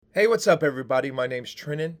Hey, what's up, everybody? My name's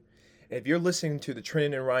Trennan. If you're listening to the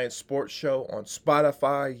Trennan and Ryan Sports Show on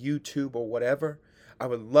Spotify, YouTube, or whatever, I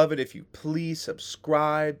would love it if you please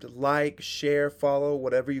subscribe, like, share, follow,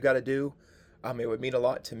 whatever you got to do. It would mean a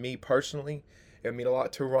lot to me personally. It would mean a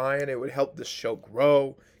lot to Ryan. It would help the show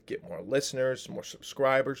grow, get more listeners, more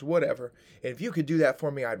subscribers, whatever. And if you could do that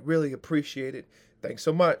for me, I'd really appreciate it. Thanks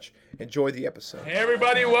so much. Enjoy the episode. Hey,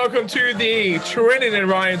 everybody, welcome to the Trennan and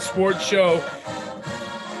Ryan Sports Show.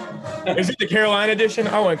 Is it the Carolina edition?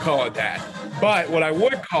 I wouldn't call it that. But what I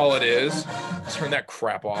would call it is, let's turn that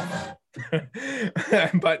crap off.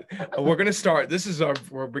 But we're going to start.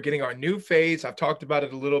 We're beginning our new phase. I've talked about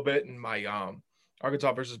it a little bit in my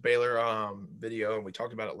Arkansas versus Baylor video, and we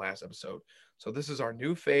talked about it last episode. So this is our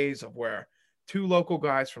new phase of where two local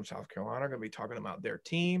guys from South Carolina are going to be talking about their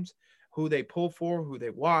teams, who they pull for, who they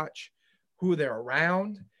watch, who they're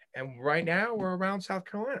around. And right now we're around South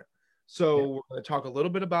Carolina. So we're going to talk a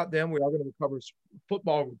little bit about them. We are going to cover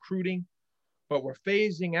football recruiting, but we're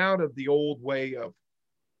phasing out of the old way of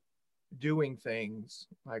doing things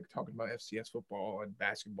like talking about FCS football and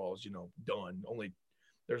basketball is, done.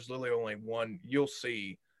 There's literally only one. You'll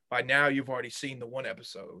see by now. You've already seen the one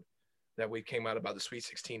episode that we came out about the Sweet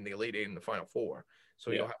 16, the Elite Eight, and the Final Four.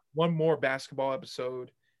 So you'll have one more basketball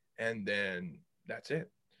episode, and then that's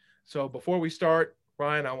it. So before we start,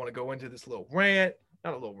 Ryan, I want to go into this little rant.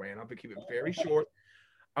 Not a little rant. I'll keep it very short.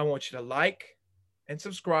 I want you to like and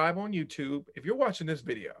subscribe on YouTube. If you're watching this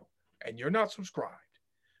video and you're not subscribed,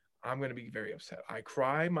 I'm going to be very upset. I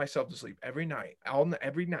cry myself to sleep every night,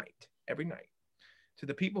 every night. To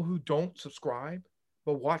the people who don't subscribe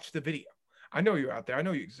but watch the video. I know you're out there. I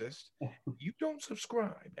know you exist. You don't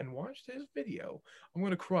subscribe and watch this video. I'm going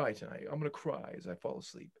to cry tonight. I'm going to cry as I fall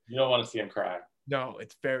asleep. You don't want to see him cry. No,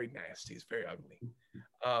 it's very nasty. It's very ugly.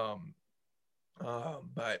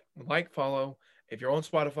 But like, follow. If you're on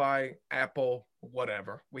Spotify, Apple,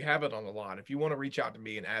 whatever, we have it on a lot. If you want to reach out to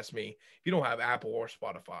me and ask me, if you don't have Apple or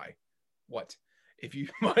Spotify, what? If you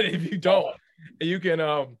don't, you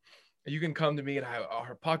can come to me, and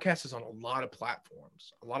our podcast is on a lot of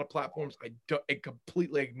platforms. I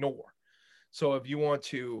completely ignore. So if you want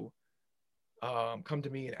to come to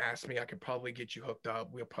me and ask me, I could probably get you hooked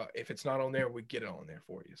up. If it's not on there, we get it on there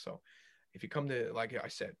for you. So if you come to, like I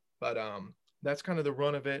said, but that's kind of the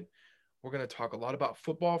run of it. We're going to talk a lot about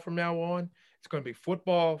football from now on. It's going to be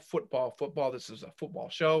football. This is a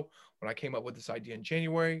football show. When I came up with this idea in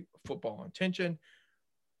January, football on tension.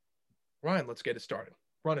 Ryan, let's get it started.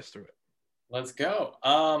 Run us through it. Let's go.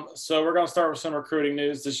 So we're going to start with some recruiting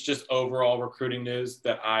news. This is just overall recruiting news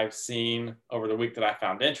that I've seen over the week that I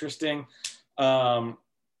found interesting. We're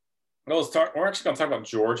actually going to talk about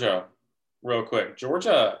Georgia real quick.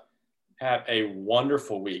 Georgia had a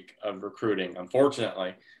wonderful week of recruiting,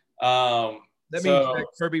 unfortunately. That means that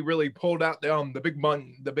Kirby really pulled out the big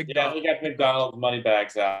money. He got McDonald's money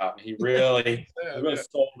bags out. He really,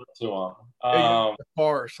 sold it to him. A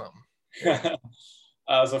car or something.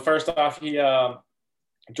 So first off,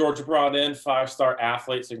 Georgia brought in 5-star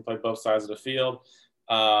athletes who can play both sides of the field.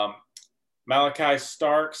 Malachi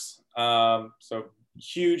Starks, so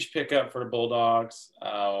huge pickup for the Bulldogs.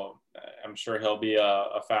 I'm sure he'll be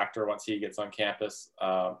a factor once he gets on campus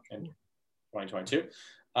in 2022.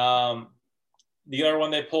 The other one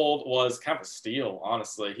they pulled was kind of a steal,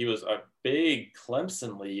 honestly. He was a big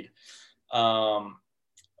Clemson lead,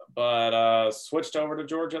 but switched over to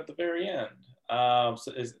Georgia at the very end.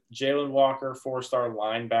 So is Jalen Walker, 4-star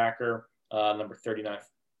linebacker, number 39th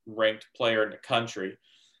ranked player in the country.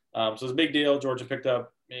 So it's a big deal. Georgia picked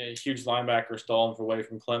up a huge linebacker, stolen away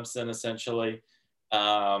from Clemson, essentially.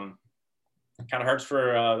 Kind of hurts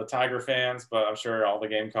for the Tiger fans, but I'm sure all the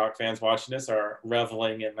Gamecock fans watching this are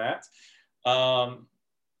reveling in that.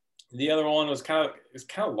 The other one was kind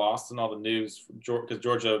of lost in all the news because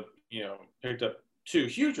Georgia, picked up 2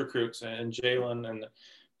 huge recruits and Jalen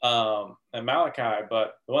and Malachi,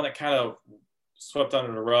 but the one that kind of swept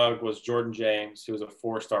under the rug was Jordan James, who was a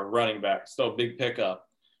 4-star running back. Still a big pickup.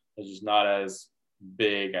 It's just not as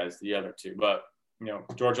big as the other 2. But,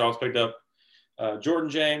 Georgia also picked up Jordan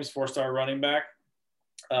James, 4-star running back.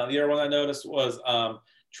 The other one I noticed was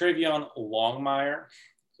Travion Longmire,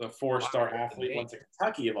 the 4-star athlete, went to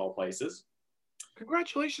Kentucky of all places.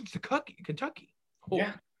 Congratulations to Kentucky. Oh.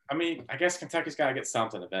 Yeah. I mean, I guess Kentucky's got to get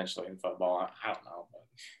something eventually in football. I don't know. But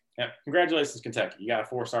yeah, congratulations, Kentucky. You got a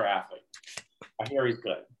 4-star athlete. I hear he's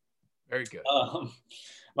good. Very good.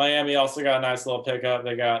 Miami also got a nice little pickup.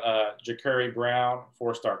 They got Ja'Curry Brown,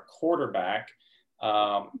 4-star quarterback.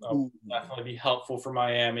 Definitely be helpful for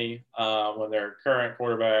Miami when their current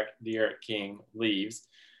quarterback, De'Aaron King, leaves.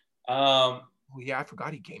 Yeah, I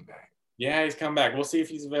forgot he came back. Yeah, he's come back. We'll see if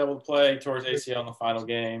he's available to play towards ACL in the final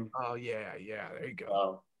game. Oh, yeah. There you go.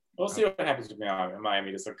 So we'll see what happens with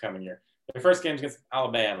Miami this upcoming year. Their first game's against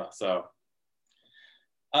Alabama. So,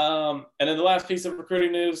 and then the last piece of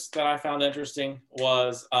recruiting news that I found interesting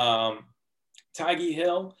was Tyge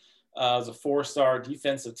Hill is a 4-star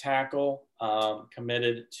defensive tackle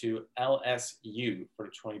committed to LSU for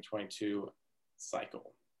the 2022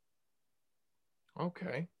 cycle.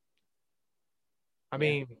 Okay. I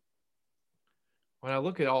mean, when I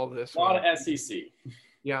look at all this, a lot of SEC.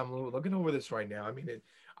 Yeah, I'm looking over this right now. I mean,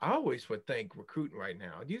 I always would think recruiting right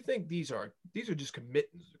now. Do you think these are just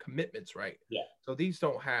commitments, right? Yeah. So these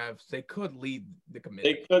don't have. They could lead the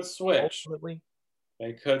commitment. They could switch. Ultimately.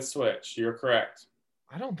 They could switch. You're correct.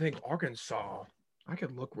 I don't think Arkansas. I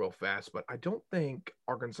could look real fast, but I don't think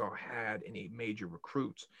Arkansas had any major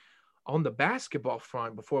recruits on the basketball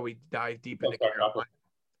front. Before we dive deep into Carolina,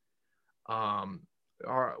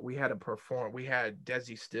 we had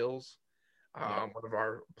Desi Stills. One of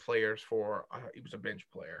our players he was a bench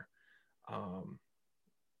player.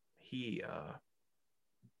 He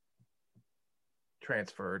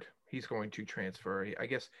transferred. He's going to transfer. I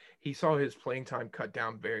guess he saw his playing time cut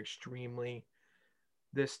down very extremely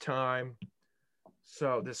this time.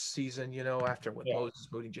 So this season, after with Moses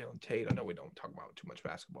Moody, Jalen Tate, I know we don't talk about too much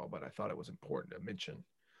basketball, but I thought it was important to mention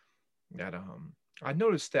that I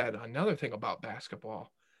noticed that another thing about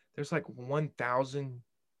basketball, there's like 1,000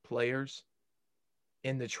 players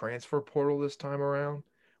in the transfer portal this time around,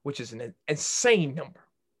 which is an insane number.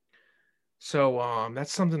 So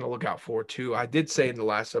that's something to look out for too. I did say in the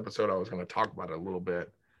last episode I was going to talk about it a little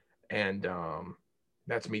bit, and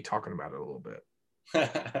that's me talking about it a little bit.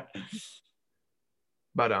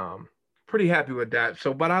 But pretty happy with that.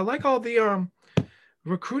 So, but I like all the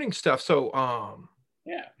recruiting stuff. So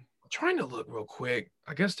yeah, trying to look real quick.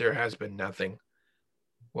 I guess there has been nothing.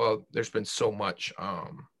 Well, there's been so much.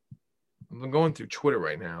 I'm going through Twitter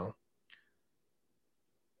right now,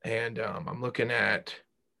 and I'm looking at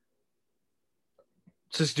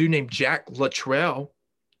this dude named Jack Luttrell,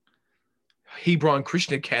 Hebron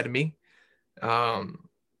Christian Academy,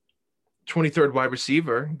 23rd wide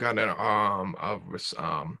receiver, got an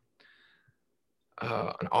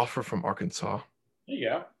offer from Arkansas. There you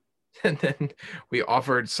go. And then we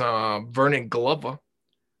offered some Vernon Glover.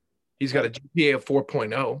 He's got a GPA of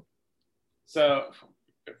 4.0. So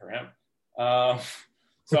good for him. So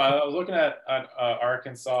I was looking at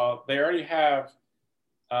Arkansas. They already have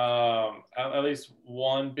at least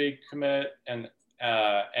one big commit, and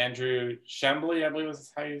Andrew Chambly, I believe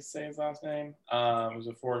is how you say his last name. Who's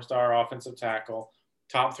a 4-star offensive tackle,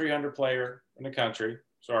 top 300 player in the country.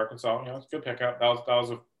 So Arkansas, it's a good pickup. That was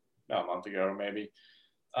about a month ago, maybe.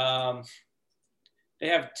 They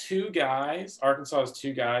have 2 guys. Arkansas has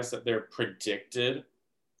 2 guys that they're predicted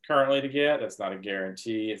currently to get. That's not a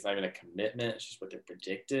guarantee. It's not even a commitment. It's just what they're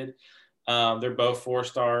predicted. They're both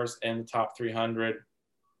 4-stars in the top 300.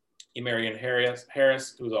 Emarion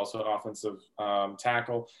Harris, who's also an offensive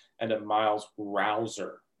tackle, and then Miles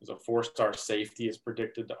Rouser is a 4-star safety, is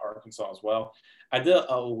predicted to Arkansas as well. I did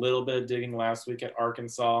a little bit of digging last week at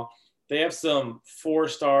Arkansas. They have some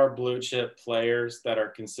 4-star blue chip players that are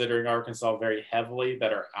considering Arkansas very heavily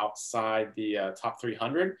that are outside the top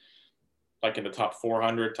 300, like in the top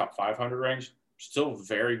 400, top 500 range. Still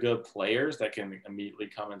very good players that can immediately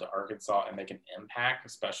come into Arkansas and make an impact,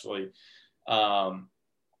 especially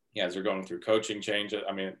as they're going through coaching changes.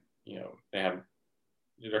 I mean, they have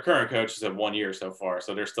their current coaches have 1 year so far,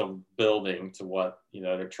 so they're still building to what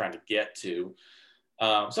they're trying to get to.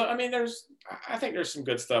 So I mean, I think there's some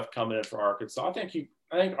good stuff coming in for Arkansas. I think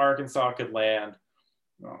Arkansas could land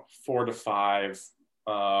 4 to 5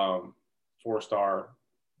 4-star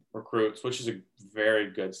recruits, which is a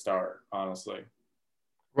very good start, honestly.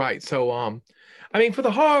 Right. So, I mean, for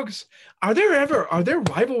the Hogs, are there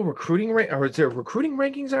rival recruiting or is there recruiting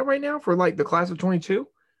rankings out right now for like the class of 22?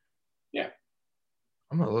 Yeah.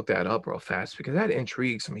 I'm gonna look that up real fast because that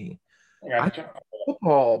intrigues me. Gotcha.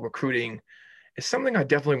 Football recruiting is something I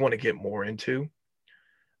definitely want to get more into,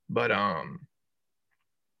 but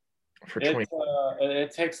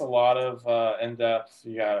it takes a lot of in-depth.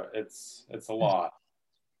 It's a lot.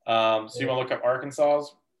 So you want to look up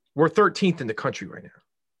Arkansas's? We're 13th in the country right now.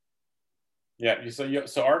 Yeah,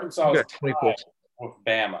 so Arkansas is tied with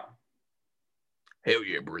Bama. Hell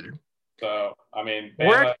yeah, brother. So I mean,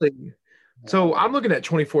 Bama, so I'm looking at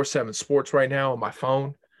 24/7 Sports right now on my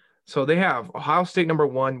phone. So they have Ohio State number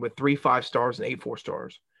 1 with 3 5-stars and 8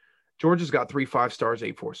 4-stars. Georgia's got 3 5-stars,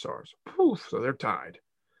 8 4-stars. Poof, so they're tied.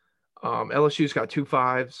 LSU's got 2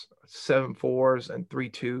 5s, 7 4s, and 3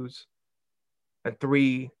 2s, and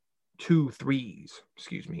 3 2 3s.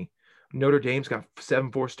 Excuse me. Notre Dame's got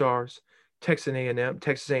 7 4 stars. Texas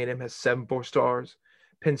A&M has 7 4 stars.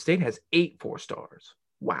 Penn State has 8 4 stars.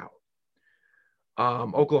 Wow.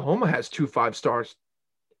 Oklahoma has 2 5 stars,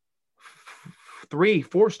 3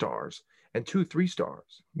 4 stars, and 2 3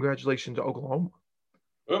 stars. Congratulations to Oklahoma.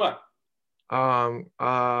 Uma.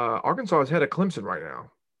 Arkansas is ahead of Clemson right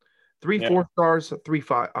now. 3 Yeah. 4 stars,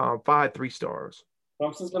 5 3 stars.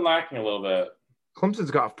 Clemson's been lacking a little bit.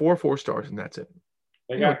 Clemson's got 4 4 stars, and that's it.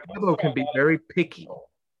 They got Dabo can be very picky.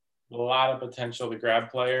 A lot of potential to grab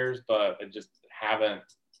players, but they just haven't.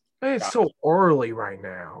 It's so early right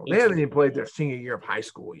now. They haven't even played their senior year of high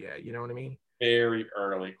school yet. You know what I mean? Very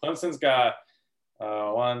early. Clemson's got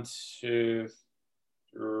 1, 2,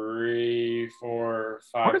 3, 4,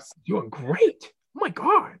 5. Arkansas doing great. Oh my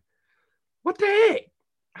God. What the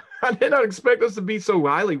heck? I did not expect us to be so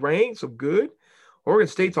highly ranked, so good. Oregon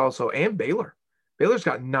State's also, and Baylor. Baylor's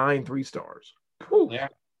got 9 3 stars. Yeah.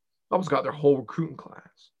 Almost got their whole recruiting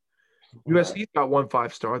class. USC's got 1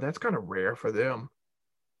 5 star. That's kind of rare for them.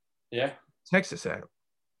 Yeah. Texas at.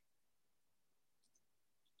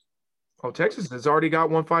 Oh, Texas has already got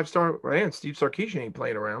 1 5 star. Man, Steve Sarkisian ain't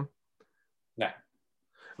playing around. Nah.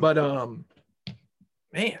 But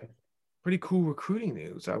man, pretty cool recruiting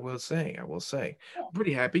news. I will say. I'm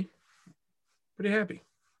pretty happy.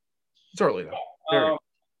 It's early though.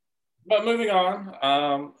 But moving on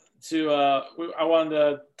I wanted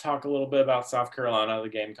to talk a little bit about South Carolina, the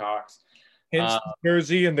Gamecocks. Hence the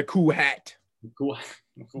jersey and the cool hat. Cool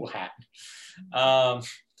hat.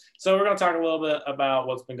 So we're going to talk a little bit about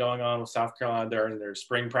what's been going on with South Carolina during their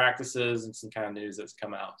spring practices and some kind of news that's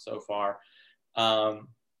come out so far.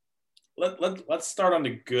 Let's start on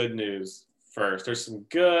the good news first. There's some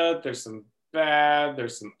good, there's some bad,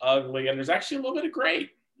 there's some ugly, and there's actually a little bit of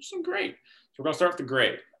great. There's some great. So we're going to start with the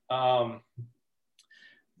great.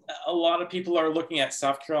 A lot of people are looking at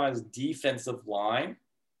South Carolina's defensive line,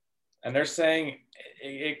 and they're saying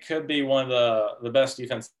it could be one of the best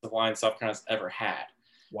defensive lines South Carolina's ever had.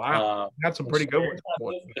 Wow. That's some pretty good ones.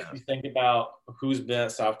 If you think about who's been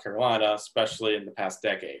at South Carolina, especially in the past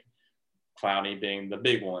decade, Clowney being the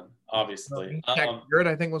big one, obviously. Shaq Barrett,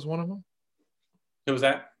 I think, was one of them. Who was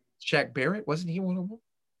that? Shaq Barrett? Wasn't he one of them?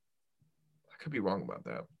 I could be wrong about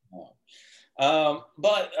that.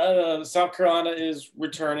 But South Carolina is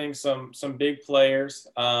returning some big players.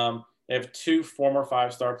 They have 2 former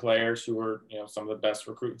 5-star players who were, some of the best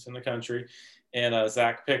recruits in the country, and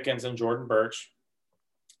Zach Pickens and Jordan Burch.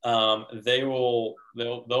 They'll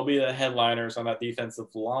be the headliners on that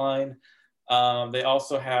defensive line. They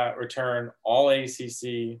also have returned all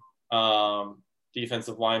ACC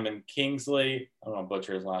defensive lineman Kingsley. I don't want to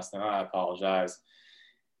butcher his last name. I apologize.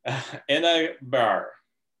 Bar.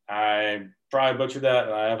 I probably butchered that,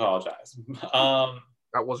 and I apologize.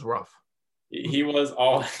 That was rough. He was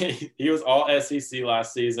all SEC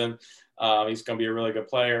last season. He's going to be a really good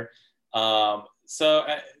player. So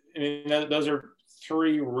those are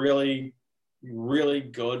 3 really, really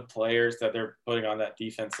good players that they're putting on that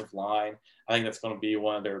defensive line. I think that's going to be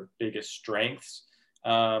one of their biggest strengths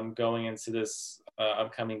going into this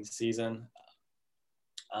upcoming season.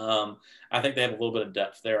 I think they have a little bit of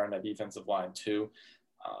depth there on that defensive line too.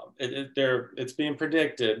 It's being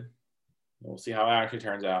predicted. We'll see how it actually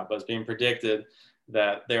turns out, but it's being predicted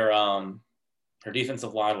that their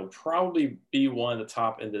defensive line will probably be one of the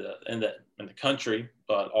top in the country,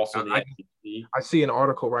 but also in the SEC. I see an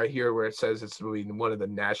article right here where it says it's really one of the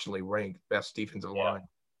nationally ranked best defensive line.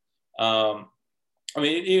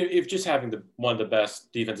 If just having one of the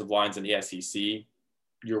best defensive lines in the SEC,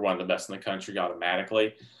 you're one of the best in the country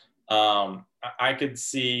automatically. I could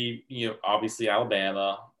see, obviously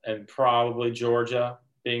Alabama and probably Georgia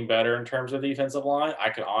being better in terms of defensive line. I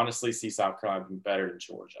could honestly see South Carolina being better than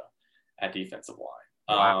Georgia at defensive line.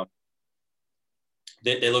 Wow.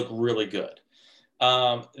 They look really good.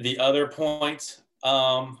 The other point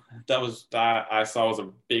that I saw was a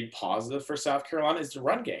big positive for South Carolina is the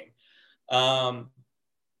run game.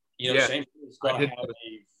 Shane is going to have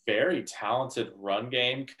a very talented run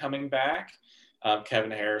game coming back.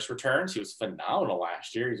 Kevin Harris returns. He was phenomenal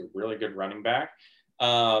last year. He's a really good running back.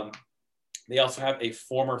 They also have a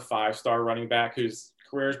former 5-star running back whose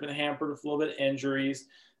career has been hampered with a little bit of injuries,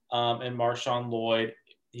 and Marshawn Lloyd.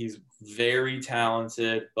 He's very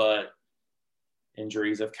talented, but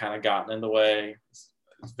injuries have kind of gotten in the way.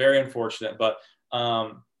 It's very unfortunate, but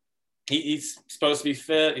he's supposed to be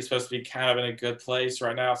fit. He's supposed to be kind of in a good place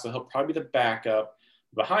right now, so he'll probably be the backup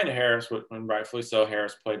behind Harris, when rightfully so.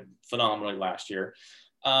 Harris played phenomenally last year.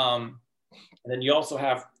 And then you also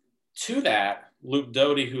have, to that, Luke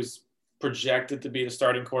Doty, who's projected to be the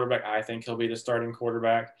starting quarterback. I think he'll be the starting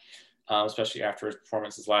quarterback. especially after his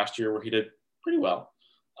performances last year where he did pretty well.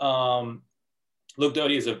 Luke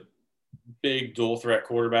Doty is a big dual threat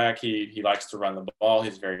quarterback. He likes to run the ball.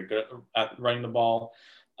 He's very good at running the ball.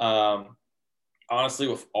 Honestly,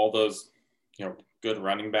 with all those, good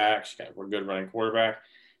running backs, we're good running quarterback.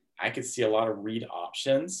 I could see a lot of read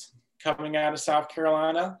options coming out of South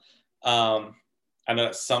Carolina. I know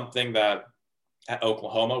that's something that at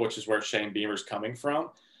Oklahoma, which is where Shane Beamer's coming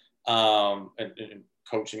from, and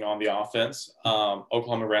coaching on the offense.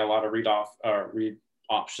 Oklahoma ran a lot of read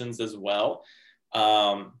options as well.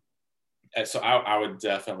 And so I would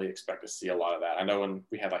definitely expect to see a lot of that. I know when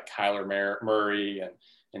we had like Kyler Murray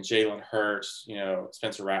and Jalen Hurts,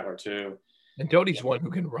 Spencer Rattler too. And Doty's one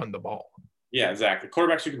who can run the ball. Yeah, exactly.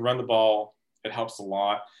 Quarterbacks who can run the ball, it helps a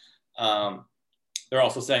lot. They're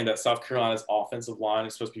also saying that South Carolina's offensive line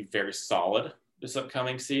is supposed to be very solid this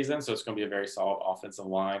upcoming season. So it's going to be a very solid offensive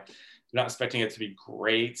line. They're not expecting it to be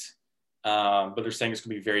great, but they're saying it's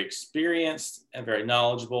going to be very experienced and very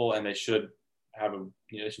knowledgeable, and they should have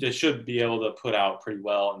they should be able to put out pretty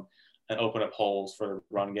well and open up holes for the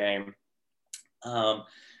run game.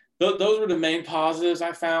 Those were the main positives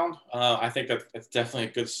I found. I think that it's definitely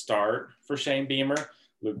a good start for Shane Beamer.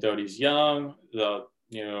 Luke Doty's young.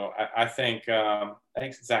 I think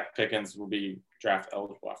Zach Pickens will be draft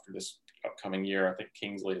eligible after this upcoming year. I think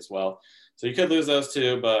Kingsley as well. So you could lose those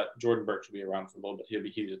two, but Jordan Burch will be around for a little bit.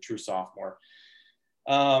 He's a true sophomore.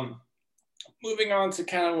 Moving on to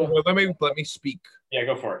kind of let me speak. Yeah,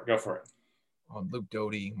 go for it. On Luke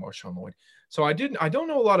Doty, Marshawn Lloyd. So I don't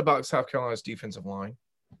know a lot about South Carolina's defensive line.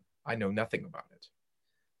 I know nothing about it,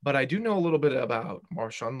 but I do know a little bit about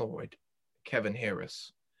Marshawn Lloyd, Kevin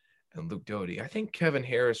Harris, and Luke Doty. I think Kevin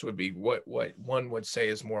Harris would be what one would say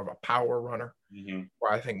is more of a power runner,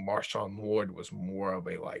 where I think Marshawn Lloyd was more of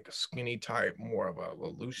a like a skinny type, more of a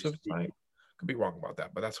elusive type. Could be wrong about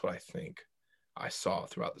that, but that's what I think I saw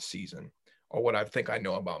throughout the season, or what I think I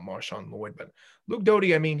know about Marshawn Lloyd. But Luke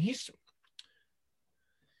Doty, I mean,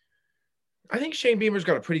 I think Shane Beamer's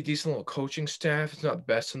got a pretty decent little coaching staff. It's not the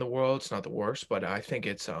best in the world. It's not the worst, but I think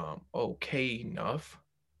it's okay enough.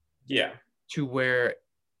 Yeah. To where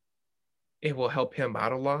it will help him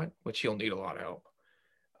out a lot, which he'll need a lot of help.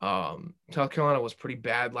 South Carolina was pretty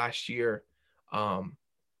bad last year.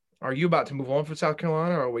 Are you about to move on from South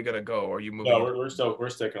Carolina, or are we gonna go? Are you moving? No, we're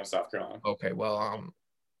sticking with South Carolina. Okay, well,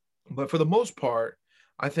 but for the most part,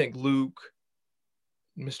 I think Luke,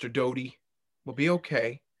 Mr. Doty, will be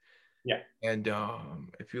okay. Yeah. And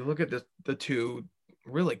if you look at the two,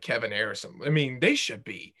 really Kevin Harrison, I mean, they should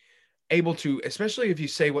be able to, especially if you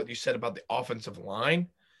say what you said about the offensive line,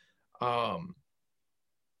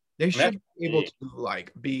 they should be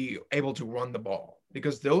able to run the ball,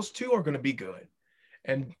 because those two are going to be good.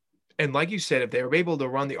 And like you said, if they're able to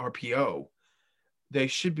run the RPO, they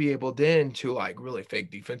should be able then to like really fake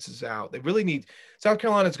defenses out. They really need South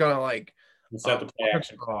Carolina's going to like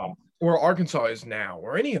where Arkansas is now,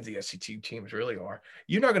 or any of the SEC teams really are.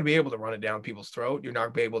 You're not going to be able to run it down people's throat. You're not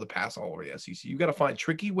going to be able to pass all over the SEC. You got to find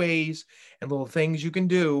tricky ways and little things you can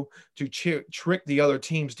do to trick the other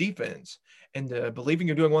team's defense and believing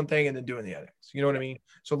you're doing one thing and then doing the other. You know what I mean?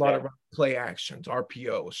 So a lot of play actions,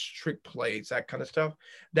 RPOs, trick plays, that kind of stuff.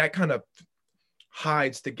 That kind of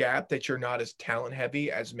hides the gap that you're not as talent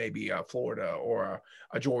heavy as maybe Florida or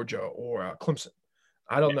a Georgia or a Clemson.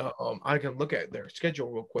 I don't know. I can look at their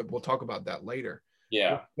schedule real quick. We'll talk about that later.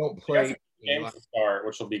 Yeah. They don't play games to start,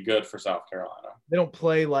 which will be good for South Carolina. They don't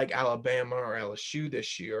play like Alabama or LSU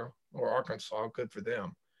this year, or Arkansas. Good for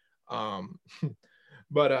them.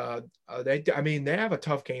 But they have a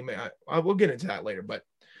tough game. We'll get into that later, but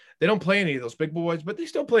they don't play any of those big boys, but they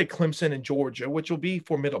still play Clemson and Georgia, which will be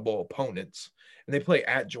formidable opponents. And they play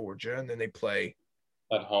at Georgia, and then they play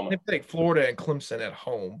at home. They play Florida and Clemson at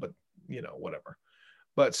home, but whatever.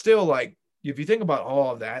 But still, like, if you think about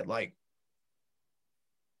all of that, like,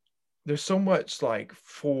 there's so much, like,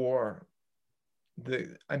 they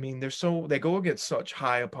go against such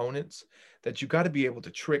high opponents that you got to be able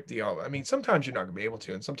to trick sometimes you're not going to be able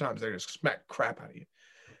to, and sometimes they're just smack crap out of you.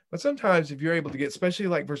 But sometimes if you're able to get, especially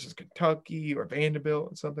like versus Kentucky or Vanderbilt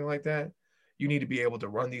and something like that, you need to be able to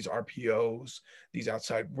run these RPOs, these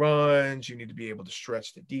outside runs. You need to be able to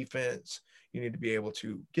stretch the defense. You need to be able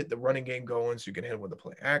to get the running game going so you can hit with the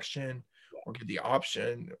play action, or get the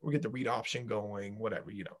option, or get the read option going,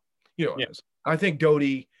 whatever, I think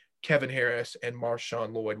Doty, Kevin Harris, and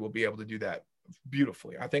Marshawn Lloyd will be able to do that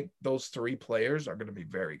beautifully. I think those three players are going to be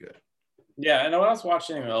very good. Yeah, and when I was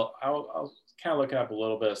watching, I was kind of looking up a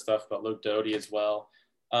little bit of stuff about Luke Doty as well.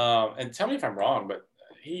 And tell me if I'm wrong, but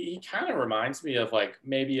he kind of reminds me of like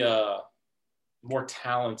maybe a more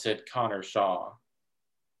talented Connor Shaw.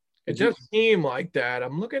 It Did you? does seem like that.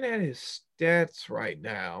 I'm looking at his stats right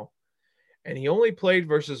now, and he only played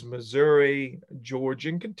versus Missouri, Georgia,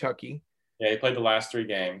 and Kentucky. Yeah, he played the last 3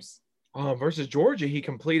 games. Versus Georgia, he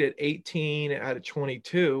completed 18 out of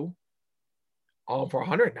 22 for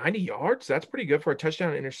 190 yards. That's pretty good for a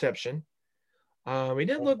touchdown interception. He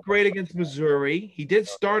didn't look great against Missouri. He did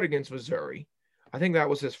start against Missouri. I think that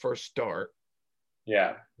was his first start.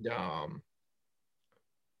 Yeah. Um,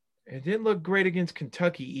 it didn't look great against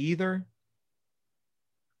Kentucky either.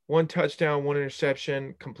 One touchdown, one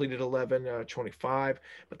interception, completed 11, 25.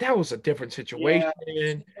 But that was a different situation.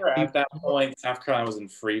 Yeah. He, At that point, South Carolina was in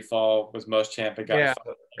free fall. Was Muschamp had gotten yeah.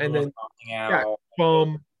 fired. And Everyone was then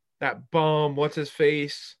opting that out. bum, what's his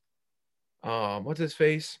face? What's his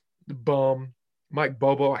face? The bum. Mike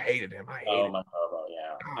Bobo. I hated him. I hated Oh him. my God,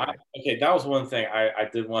 yeah. God. Okay, that was one thing I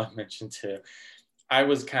did want to mention too. I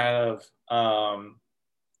was kind of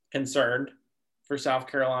concerned for South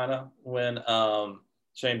Carolina when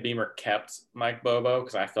Shane Beamer kept Mike Bobo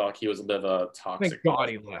because I felt like he was a bit of a Thank toxic. God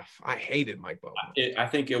he left. I hated Mike Bobo. I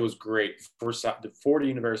think it was great for the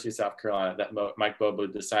University of South Carolina that Mike Bobo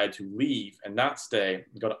decided to leave and not stay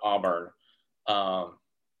and go to Auburn.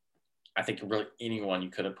 I think really anyone you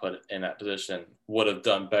could have put in that position would have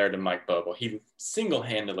done better than Mike Bobo. He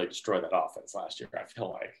single-handedly destroyed that offense last year, I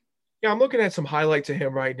feel like. Yeah, I'm looking at some highlights of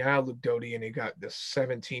him right now, Luke Doty, and he got this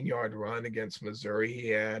 17-yard run against Missouri.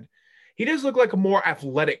 He does look like a more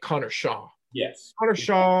athletic Connor Shaw. Yes. Connor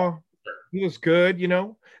Shaw, he was good, you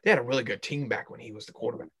know. They had a really good team back when he was the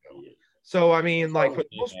quarterback. So, I mean, like for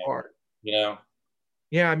the most part, yeah.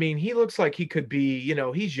 Yeah, I mean, he looks like he could be, you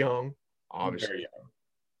know, he's young, obviously. Very young.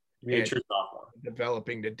 Be a true sophomore.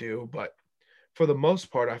 Developing to do, but for the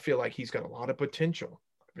most part, I feel like he's got a lot of potential.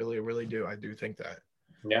 I really, really do. I do think that.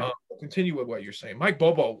 Yeah. Continue with what you're saying. Mike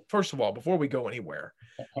Bobo, first of all, before we go anywhere,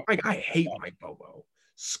 I hate Mike Bobo.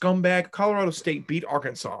 Scumbag. Colorado State beat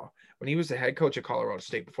Arkansas when he was the head coach of Colorado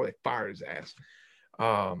State before they fired his ass.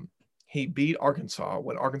 He beat Arkansas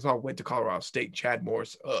when Arkansas went to Colorado State. Chad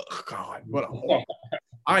Morris. Oh, God. What a horrible.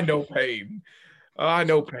 I know pain.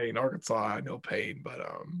 Arkansas, I know pain, but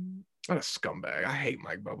what a scumbag. I hate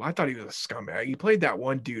Mike Bobo. I thought he was a scumbag. He played that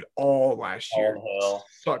one dude all last year.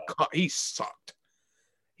 He sucked.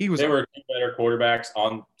 They were two better quarterbacks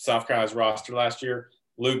on South Carolina's roster last year.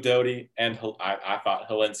 Luke Doty and I thought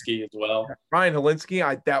Hilinski as well. Ryan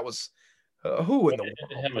Hilinski, that was who in the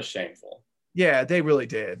world? Him was shameful. Yeah, they really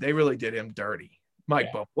did. They really did him dirty.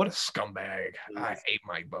 Mike Bobo, what a scumbag. I hate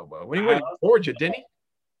Mike Bobo. When he went to Georgia, didn't he?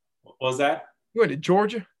 What was that? He went to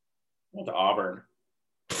Georgia? He went to Auburn.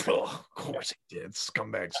 Of course he did.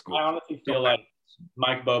 Scumbag school. I honestly feel like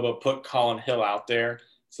Mike Bobo put Colin Hill out there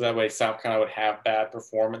so that way South Carolina would have bad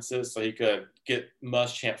performances so he could get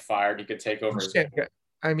Muschamp fired. He could take over.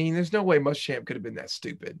 I mean, there's no way Muschamp could have been that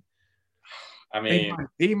stupid. I mean,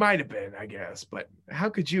 he might have been, I guess, but how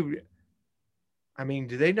could you? I mean,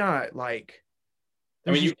 do they not like?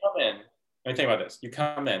 I mean, you come in. Let me think about this. You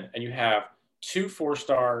come in and you have 2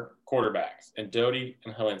 4-star quarterbacks and Doty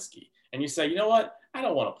and Hilinski, and you say, you know what? I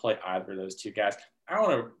don't want to play either of those 2 guys. I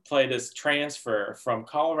want to play this transfer from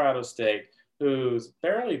Colorado State who's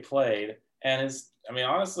barely played and is, I mean,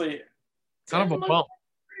 honestly, kind of a bump.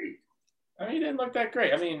 I mean, he didn't look that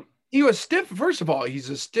great. I mean, he was stiff. First of all, he's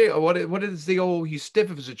a stiff. What is the old? He's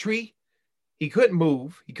stiff as a tree. He couldn't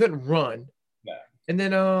move. He couldn't run. No. And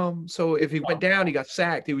then, so if he went down, he got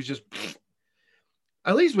sacked. He was just.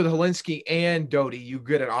 At least with Hilinski and Doty, you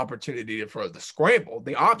get an opportunity for the scramble,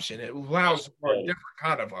 the option. It allows for a different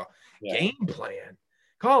kind of a game plan.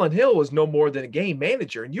 Colin Hill was no more than a game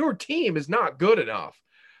manager, and your team is not good enough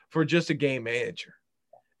for just a game manager.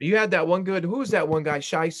 You had that one good. Who was that one guy?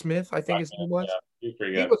 Shi Smith, I think his name was. Yeah,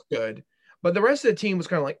 he was good, but the rest of the team was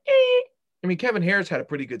kind of like, eh. I mean, Kevin Harris had a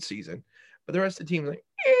pretty good season, but the rest of the team was like,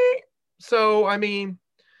 eh. So, I mean,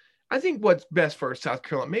 I think what's best for South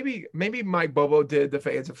Carolina, maybe Mike Bobo did the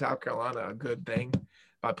fans of South Carolina a good thing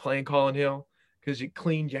by playing Colin Hill because you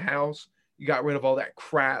cleaned your house. You got rid of all that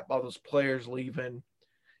crap, all those players leaving.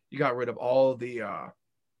 You got rid of all the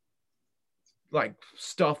like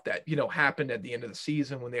stuff that, you know, happened at the end of the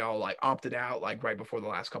season when they all like opted out, like right before the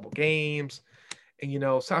last couple games. And, you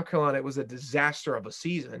know, South Carolina, it was a disaster of a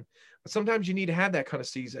season, but sometimes you need to have that kind of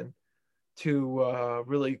season to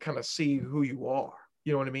really kind of see who you are.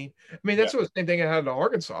 You know what I mean? I mean, that's the same thing I had in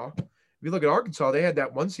Arkansas. If you look at Arkansas, they had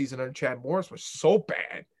that one season under Chad Morris was so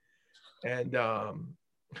bad. And I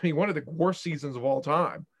mean, one of the worst seasons of all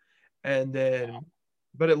time. And then,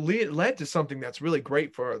 but it led to something that's really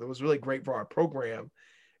great that was really great for our program,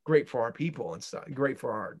 great for our people and stuff, great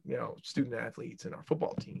for our, you know, student athletes and our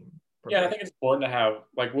football team. Yeah, I think it's important to have,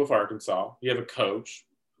 like with Arkansas, you have a coach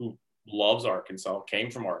who loves Arkansas, came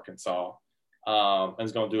from Arkansas, and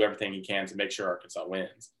is going to do everything he can to make sure Arkansas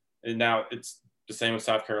wins. And now it's the same with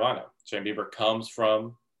South Carolina. Shane Beamer comes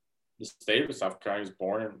from the state of South Carolina. He was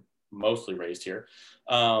born and mostly raised here.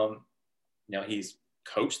 He's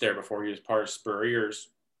coached there before. He was part of Spurrier's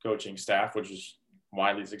coaching staff, which was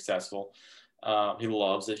widely successful. He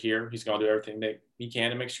loves it here. He's going to do everything that he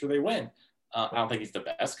can to make sure they win. I don't think he's the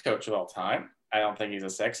best coach of all time. I don't think he's a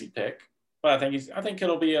sexy pick, but I think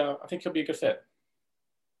he'll be a good fit.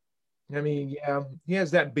 I mean, yeah, he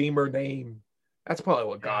has that Beamer name. That's probably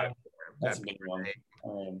what got him. That's a big one.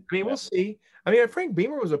 We'll see. I mean, Frank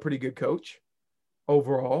Beamer was a pretty good coach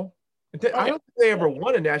overall. I don't think they ever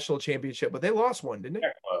won a national championship, but they lost one, didn't they?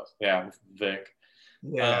 Yeah, Vic.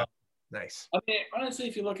 Yeah, nice. I mean, honestly,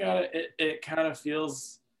 if you look at it, it kind of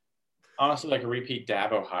feels honestly like a repeat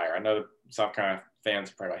Dabo hire. I know South Carolina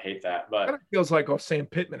fans probably hate that, but it feels like a Sam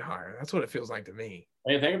Pittman hire. That's what it feels like to me.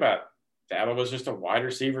 When you think about it, Dabo was just a wide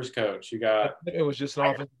receivers coach. It was just an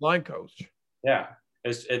offensive line coach. Yeah,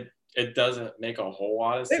 it doesn't make a whole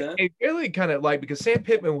lot of sense. It really kind of because Sam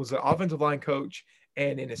Pittman was an offensive line coach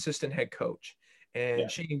and an assistant head coach, and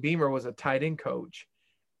Shane Beamer was a tight end coach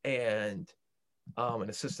and an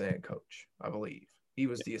assistant head coach. I believe he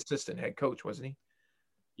was the assistant head coach, wasn't he?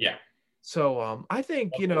 Yeah. So I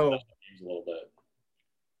think a little bit.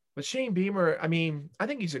 But Shane Beamer, I mean, I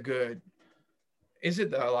think he's a good. Is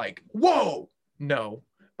it whoa? No,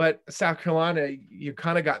 but South Carolina, you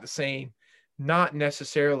kind of got the same. Not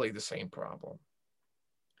necessarily the same problem.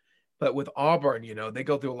 But with Auburn, they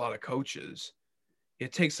go through a lot of coaches.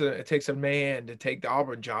 It takes a man to take the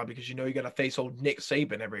Auburn job because you got to face old Nick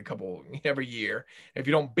Saban every year. If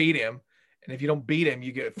you don't beat him,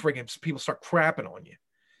 you get friggin' people start crapping on you.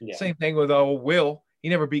 Yeah. Same thing with old Will. He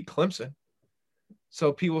never beat Clemson.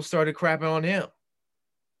 So people started crapping on him.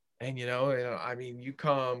 And, I mean,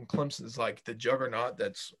 Clemson's like the juggernaut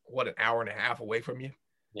that's an hour and a half away from you.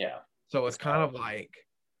 Yeah. So it's kind of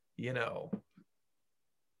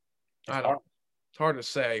it's hard to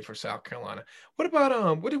say for South Carolina. What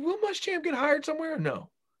about did Will Muschamp get hired somewhere or no?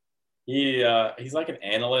 He's like an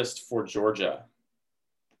analyst for Georgia.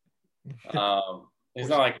 It's not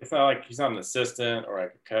like he's not an assistant or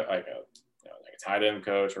like a tight end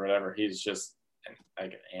coach or whatever. He's just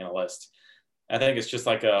like an analyst. I think it's just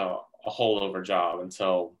like a holdover job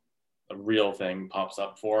until a real thing pops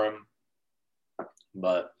up for him.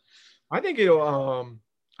 But I think it'll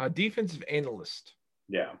a defensive analyst.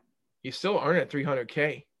 Yeah. You still earn it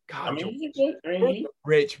 $300K. God, I mean, he's a good,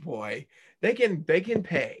 rich boy. They can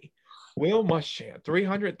pay Will Muschamp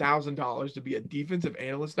 $300,000 to be a defensive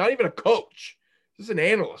analyst, not even a coach, just an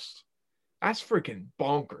analyst. That's freaking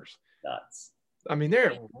bonkers. Nuts. I mean,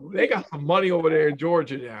 they got some money over there in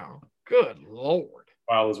Georgia now. Good Lord.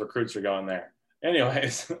 Wow, those recruits are going there.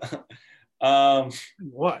 Anyways.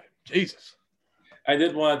 What? Jesus. I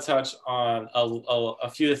did want to touch on a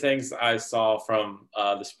few of the things I saw from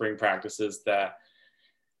the spring practices that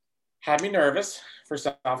had me nervous for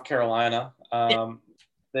South Carolina.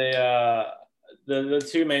 The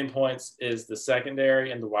two main points is the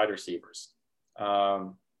secondary and the wide receivers.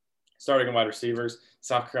 Starting in wide receivers,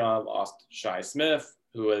 South Carolina lost Shi Smith,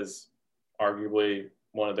 who was arguably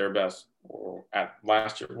one of their best, or at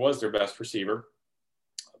last year was their best receiver.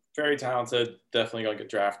 Very talented, definitely going to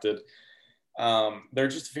get drafted. They're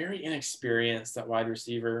just very inexperienced at wide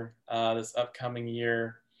receiver this upcoming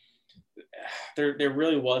year. There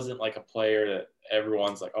really wasn't like a player that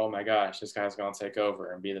everyone's like, oh my gosh, this guy's going to take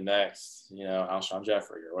over and be the next, Alshon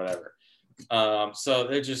Jeffrey or whatever. So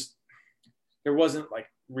there wasn't like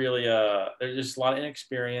really there's just a lot of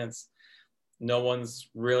inexperience. No one's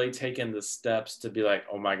really taken the steps to be like,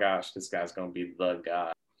 oh my gosh, this guy's going to be the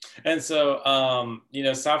guy. And so,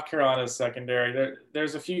 South Carolina's secondary,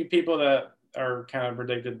 there's a few people that are kind of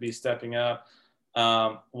predicted to be stepping up.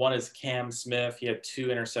 One is Cam Smith. He had 2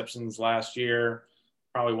 interceptions last year.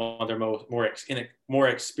 Probably one of their more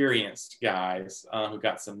experienced guys who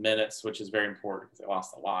got some minutes, which is very important because they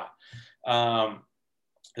lost a lot.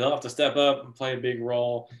 They'll have to step up and play a big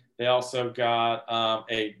role. They also got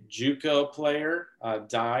a JUCO player,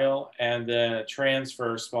 Dial, and then a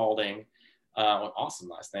transfer, Spalding. Awesome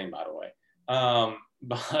last name, by the way.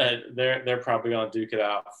 But they're probably going to duke it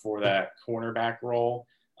out for that cornerback role.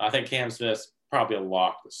 I think Cam Smith's probably a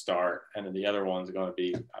lock to start, and then the other ones are going to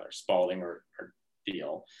be either Spalding or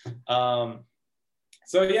Deal.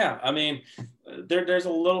 So yeah, I mean, there's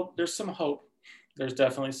some hope. There's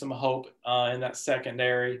definitely some hope in that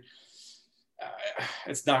secondary.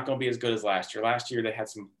 It's not going to be as good as last year. Last year they had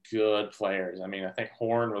some good players. I mean, I think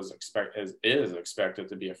Horn is expected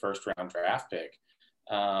to be a first-round draft pick.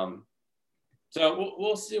 So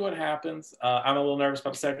we'll see what happens. I'm a little nervous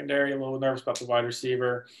about the secondary, a little nervous about the wide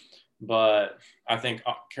receiver, but I think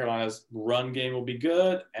Carolina's run game will be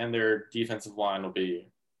good and their defensive line will be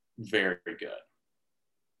very good.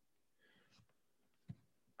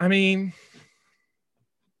 I mean,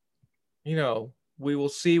 we will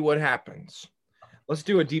see what happens. Let's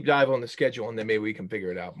do a deep dive on the schedule, and then maybe we can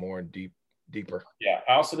figure it out more deeper. Yeah,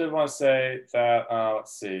 I also did want to say that,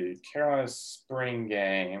 let's see, Carolina's spring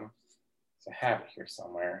game, I have it here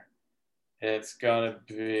somewhere. It's going to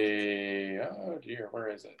be, oh dear, where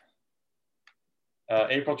is it?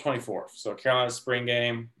 April 24th. So Carolina's spring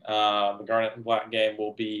game, the Garnet and Black game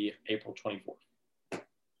will be April 24th.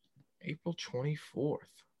 April 24th.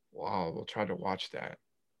 Wow, we'll try to watch that.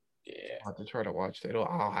 Yeah. I'll have to try to watch that.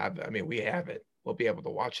 I'll have it. I mean, we have it. We'll be able to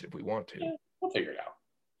watch it if we want to. Yeah, we'll figure it out.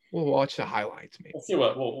 We'll watch the highlights, maybe. We'll see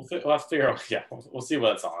what we'll have to figure out. Yeah, we'll see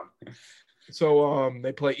what's on. So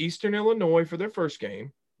they play Eastern Illinois for their first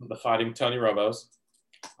game. The Fighting Tony Robos.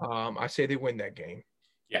 I say they win that game.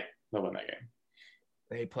 Yeah, they'll win that game.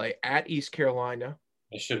 They play at East Carolina.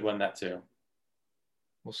 They should win that too.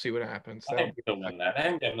 We'll see what happens. I think they'll win that. I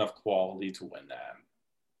think they have enough quality to win that.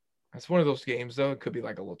 That's one of those games, though. It could be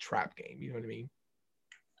like a little trap game. You know what I mean?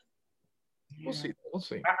 Yeah. We'll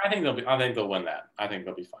see. I think they'll win that. I think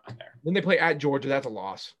they'll be fine there. Then they play at Georgia. That's a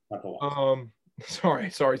loss. That's a loss. Sorry,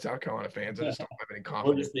 South Carolina fans. I just don't have any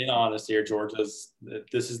confidence. We're just being honest here. This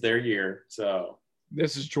is their year. So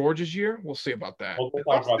this is Georgia's year. We'll see about that. We'll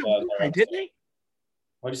talk about that. Didn't they?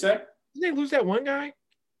 What'd you say? Didn't they lose that one guy?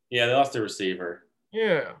 Yeah, they lost their receiver.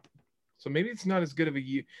 Yeah. So maybe it's not as good of a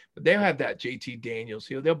year, but they'll have that JT Daniels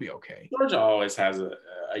here. They'll be okay. Georgia always has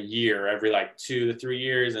a year every like 2 to 3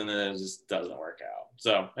 years, and then it just doesn't work out.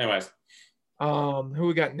 So, anyways. Who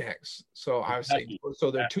we got next? So I was saying,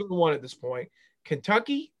 so they're 2-1 at this point.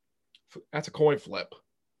 Kentucky, that's a coin flip.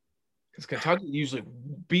 Because Kentucky usually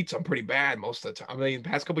beats them pretty bad most of the time. I mean, the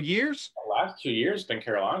past couple of years. The last 2 years been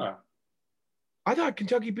Carolina. I thought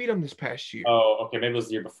Kentucky beat them this past year. Oh, okay. Maybe it was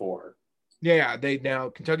the year before. Yeah,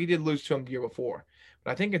 Kentucky did lose to them the year before, but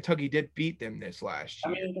I think Kentucky did beat them this last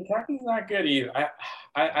year. I mean, Kentucky's not good either.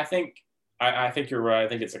 I think you're right. I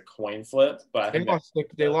think it's a coin flip, but I think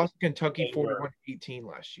they lost Kentucky 41-18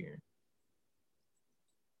 last year.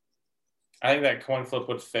 I think that coin flip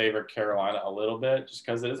would favor Carolina a little bit just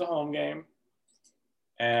because it is a home game,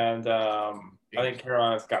 and I think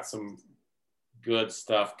Carolina's got some good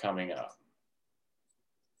stuff coming up.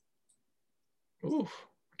 Oof.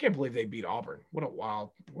 I can't believe they beat Auburn. What a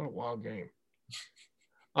wild game.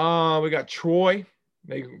 We got Troy.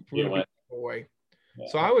 They really beat Troy. Yeah.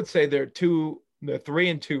 So I would say they're 3-2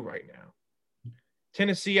 right now.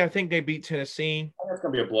 Tennessee, I think they beat Tennessee. I think it's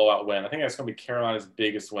gonna be a blowout win. I think that's gonna be Carolina's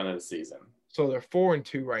biggest win of the season. So they're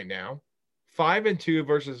 4-2 right now. 5-2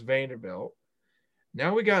 versus Vanderbilt.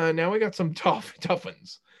 Now we got some tough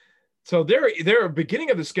ones. So their beginning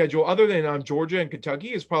of the schedule, other than Georgia and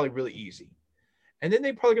Kentucky, is probably really easy. And then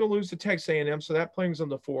they're probably going to lose to Texas A&M, so that brings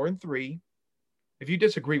them to 4-3. If you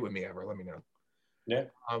disagree with me ever, let me know. Yeah.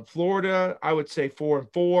 Florida, I would say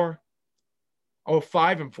 4-4. Oh,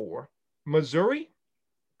 5-4. Missouri,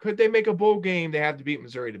 could they make a bowl game? They have to beat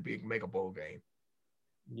Missouri to make a bowl game.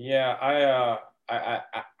 Yeah,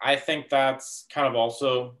 I think that's kind of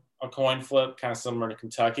also a coin flip, kind of similar to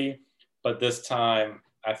Kentucky, but this time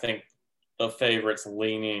I think the favorite's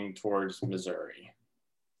leaning towards Missouri.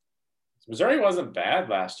 Missouri wasn't bad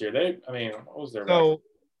last year. What was their record?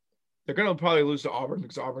 They're going to probably lose to Auburn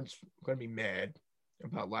because Auburn's going to be mad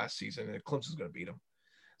about last season, and Clemson's going to beat them.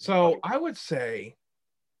 So I would say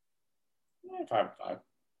 5-5.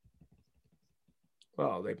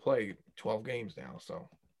 Well, they play 12 games now, so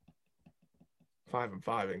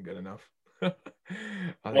 5-5 ain't good enough. That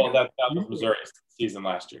was Missouri's season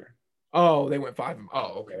last year. Oh, they went 5.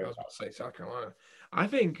 Oh, okay. I was about to say South Carolina. I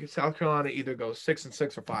think South Carolina either goes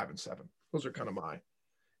 6-6 or 5-7. Those are kind of mine.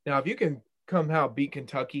 Now, if you can somehow beat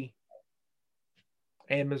Kentucky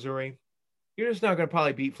and Missouri, you're just not going to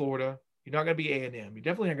probably beat Florida. You're not going to be A&M. You're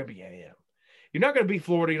definitely not going to be A&M. You're not going to beat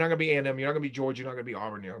Florida. You're not going to be A&M. You're not going to be Georgia. You're not going to be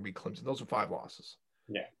Auburn. You're not going to be Clemson. Those are 5 losses.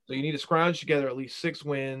 Yeah. So you need to scrounge together at least 6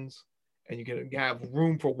 wins, and you can have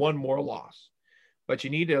room for one more loss. But you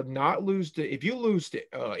need to not lose to – if you lose to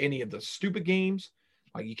any of the stupid games,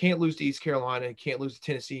 like you can't lose to East Carolina, you can't lose to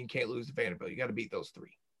Tennessee, you can't lose to Vanderbilt. You got to beat those 3.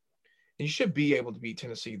 And you should be able to beat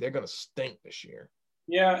Tennessee. They're going to stink this year.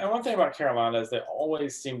 Yeah, and one thing about Carolina is they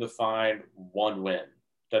always seem to find one win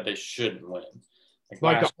that they shouldn't win.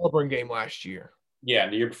 Like the Auburn game last year. Yeah,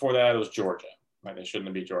 the year before that, it was Georgia. Like they shouldn't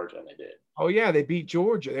have beat Georgia, and they did. Oh, yeah, they beat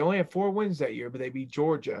Georgia. They only had 4 wins that year, but they beat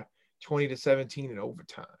Georgia 20-17 in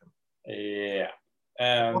overtime. Yeah.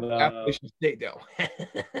 and Appalachian State, though.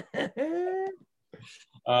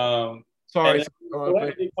 and Sorry. then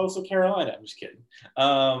away to Coastal Carolina. I'm just kidding.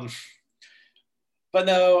 But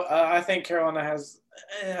no, I think Carolina has.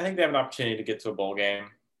 I think they have an opportunity to get to a bowl game.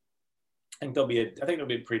 I think they'll be a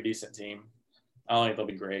pretty decent team. I don't think they'll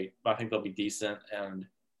be great, but I think they'll be decent, and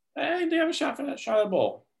I think they have a shot at a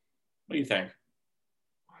bowl. What do you think?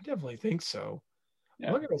 I definitely think so.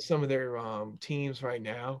 Yeah. Looking at some of their teams right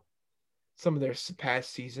now, some of their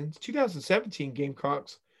past seasons. 2017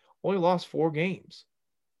 Gamecocks only lost 4 games.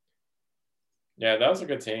 Yeah, that was a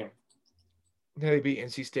good team. They beat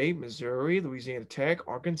NC State, Missouri, Louisiana Tech,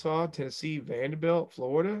 Arkansas, Tennessee, Vanderbilt,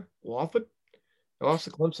 Florida, Wofford. They lost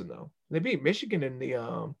to Clemson though. They beat Michigan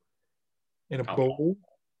in a bowl,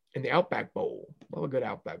 in the Outback Bowl. Well, a good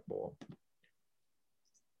Outback Bowl.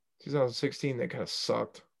 2016, they kind of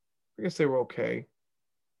sucked. I guess they were okay.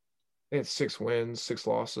 They had 6 wins, 6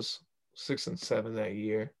 losses, 6 and 7 that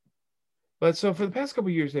year. But so for the past couple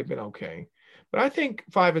of years, they've been okay. But I think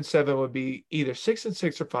 5 and 7 would be either 6 and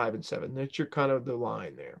 6 or 5 and 7. That's your kind of the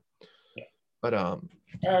line there. Yeah. But I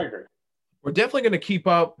agree. we're definitely going to keep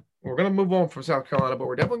up. We're going to move on from South Carolina, but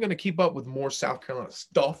we're definitely going to keep up with more South Carolina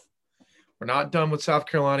stuff. We're not done with South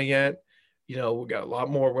Carolina yet. We got a lot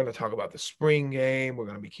more. We're going to talk about the spring game. We're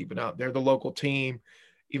going to be keeping up. They're the local team,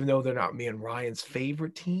 even though they're not me and Ryan's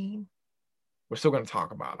favorite team. We're still going to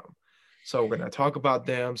talk about them. So we're going to talk about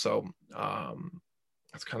them. So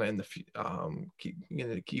that's kind of in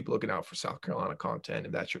the keep looking out for South Carolina content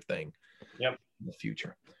if that's your thing. Yep. In the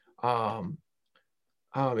future.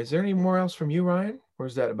 Is there any more else from you, Ryan, or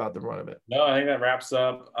is that about the run of it? No, I think that wraps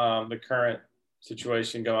up the current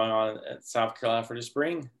situation going on at South Carolina for the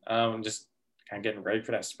spring. Just kind of getting ready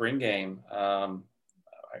for that spring game. I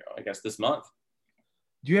guess this month.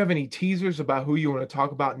 Do you have any teasers about who you want to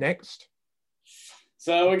talk about next?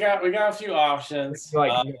 So we got a few options.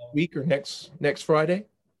 Like next week or next Friday?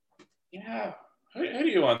 Yeah. Who do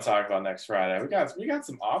you want to talk about next Friday? We got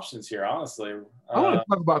some options here, honestly. I want to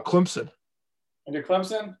talk about Clemson. Do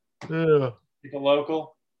Clemson? Yeah. Pick a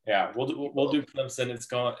local. Yeah, we'll do Clemson.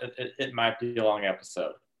 It might be a long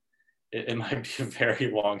episode. It might be a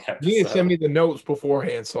very long episode. You need to send me the notes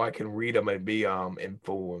beforehand so I can read them and be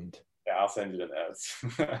informed. Yeah, I'll send you the notes.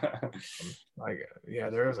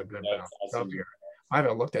 There is a good stuff here. I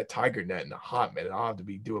haven't looked at TigerNet in a hot minute. I'll have to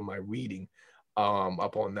be doing my reading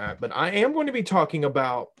up on that. But I am going to be talking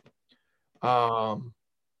about right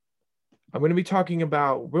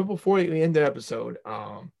before we end the episode.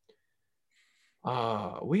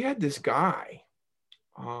 We had this guy.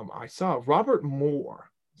 I saw Robert Moore.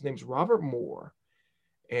 His name's Robert Moore.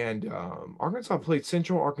 And Arkansas played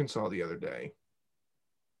Central Arkansas the other day.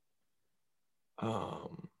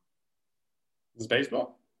 Is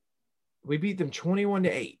baseball? We beat them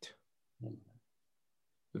 21-8.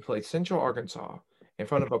 We played Central Arkansas in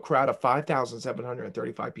front of a crowd of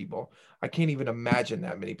 5,735 people. I can't even imagine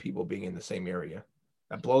that many people being in the same area.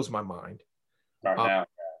 That blows my mind. Right now.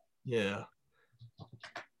 Yeah.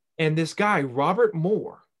 And this guy, Robert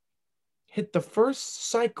Moore, hit the first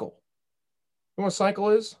cycle. You know what a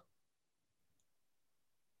cycle is?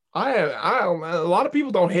 A lot of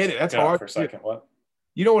people don't hit it. That's hard. For a second, what?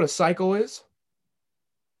 You know what a cycle is?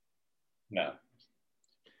 No.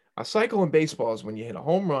 A cycle in baseball is when you hit a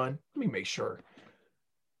home run. Let me make sure.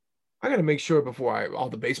 I got to make sure before all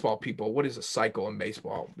the baseball people, what is a cycle in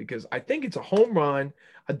baseball? Because I think it's a home run,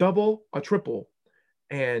 a double, a triple,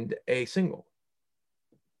 and a single.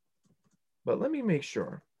 But let me make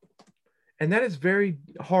sure. And that is very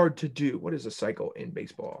hard to do. What is a cycle in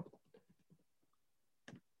baseball?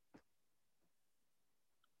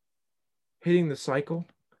 Hitting the cycle.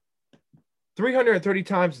 330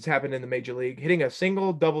 times it's happened in the major league, hitting a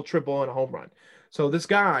single, double, triple, and a home run. So this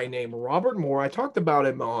guy named Robert Moore, I talked about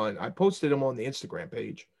him I posted him on the Instagram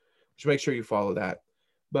page, which make sure you follow that.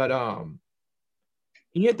 But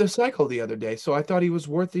he hit the cycle the other day, so I thought he was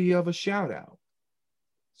worthy of a shout out.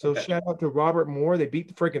 So okay. Shout out to Robert Moore. They beat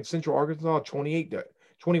the freaking Central Arkansas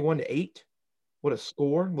 21-8. What a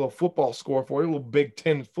score. A little football score for you, a little Big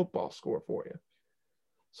Ten football score for you.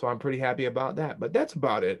 So I'm pretty happy about that. But that's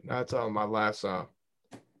about it. That's my last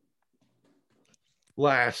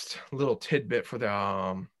little tidbit for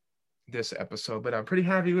the this episode. But I'm pretty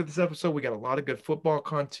happy with this episode. We got a lot of good football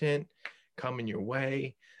content coming your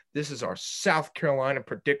way. This is our South Carolina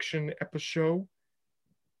prediction episode.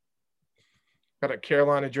 Got a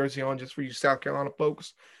Carolina jersey on just for you South Carolina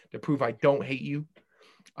folks to prove I don't hate you.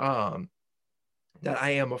 That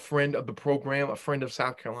I am a friend of the program, a friend of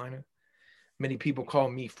South Carolina. Many people call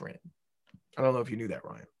me friend. I don't know if you knew that,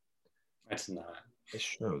 Ryan. That's not. It's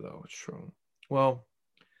true, though. It's true. Well,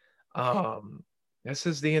 this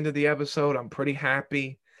is the end of the episode. I'm pretty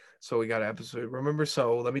happy. So we got an episode. Remember,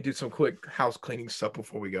 so let me do some quick house cleaning stuff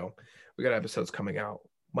before we go. We got episodes coming out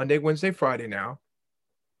Monday, Wednesday, Friday now.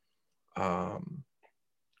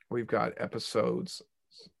 We've got episodes.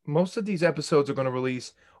 Most of these episodes are going to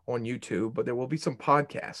release on YouTube, but there will be some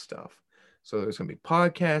podcast stuff. So there's going to be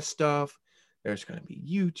podcast stuff. There's going to be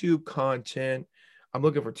YouTube content. I'm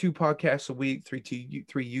looking for 2 podcasts a week, 3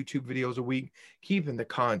 YouTube videos a week, keeping the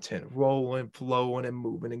content rolling, flowing, and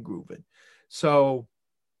moving and grooving. So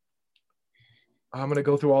I'm going to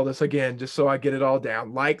go through all this again, just so I get it all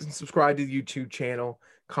down. Like and subscribe to the YouTube channel,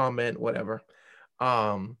 comment, whatever.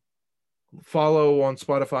 Follow on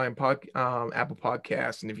Spotify and Apple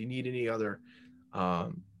Podcasts. And if you need any other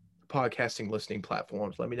podcasting listening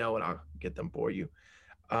platforms, let me know and I'll get them for you.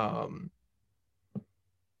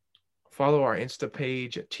 Follow our Insta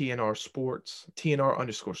page at TNR Sports,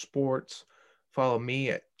 TNR_sports. Follow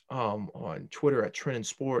me at on Twitter at Trenton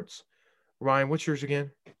Sports. Ryan, what's yours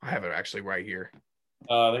again? I have it actually right here.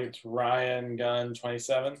 I think it's Ryan Gunn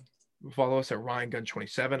 27. Follow us at Ryan Gunn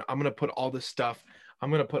 27. I'm gonna put all this stuff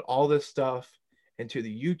into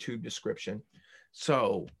the YouTube description,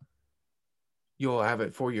 so you'll have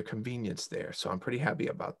it for your convenience there. So I'm pretty happy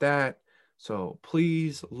about that. So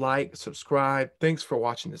please like, subscribe. Thanks for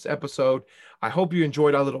watching this episode. I hope you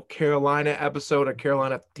enjoyed our little Carolina episode, a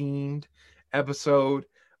Carolina themed episode.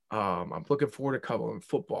 I'm looking forward to covering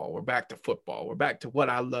football. We're back to football. We're back to what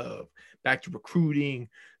I love. Back to recruiting,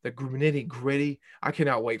 the nitty gritty. I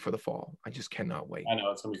cannot wait for the fall. I just cannot wait. I know,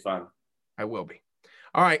 it's going to be fun. I will be.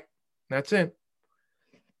 All right. That's it.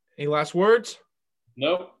 Any last words?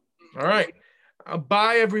 Nope. All right.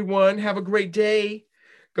 Bye, everyone. Have a great day.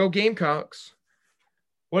 Go Gamecocks.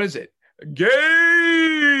 What is it?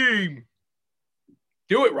 Game.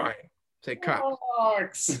 Do it, Ryan. Say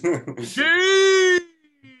Cox.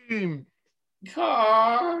 Game.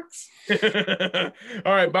 Cox. All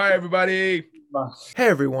right. Bye, everybody. Bye. Hey,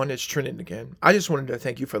 everyone. It's Trenton again. I just wanted to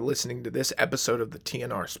thank you for listening to this episode of the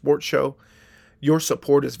TNR Sports Show. Your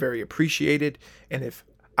support is very appreciated. And if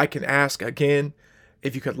I can ask again,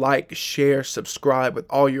 if you could like, share, subscribe with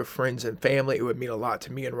all your friends and family, it would mean a lot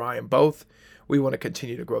to me and Ryan both. We want to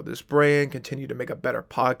continue to grow this brand, continue to make a better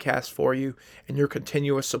podcast for you, and your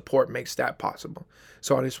continuous support makes that possible.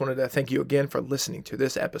 So I just wanted to thank you again for listening to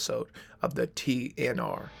this episode of the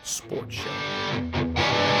TNR Sports Show.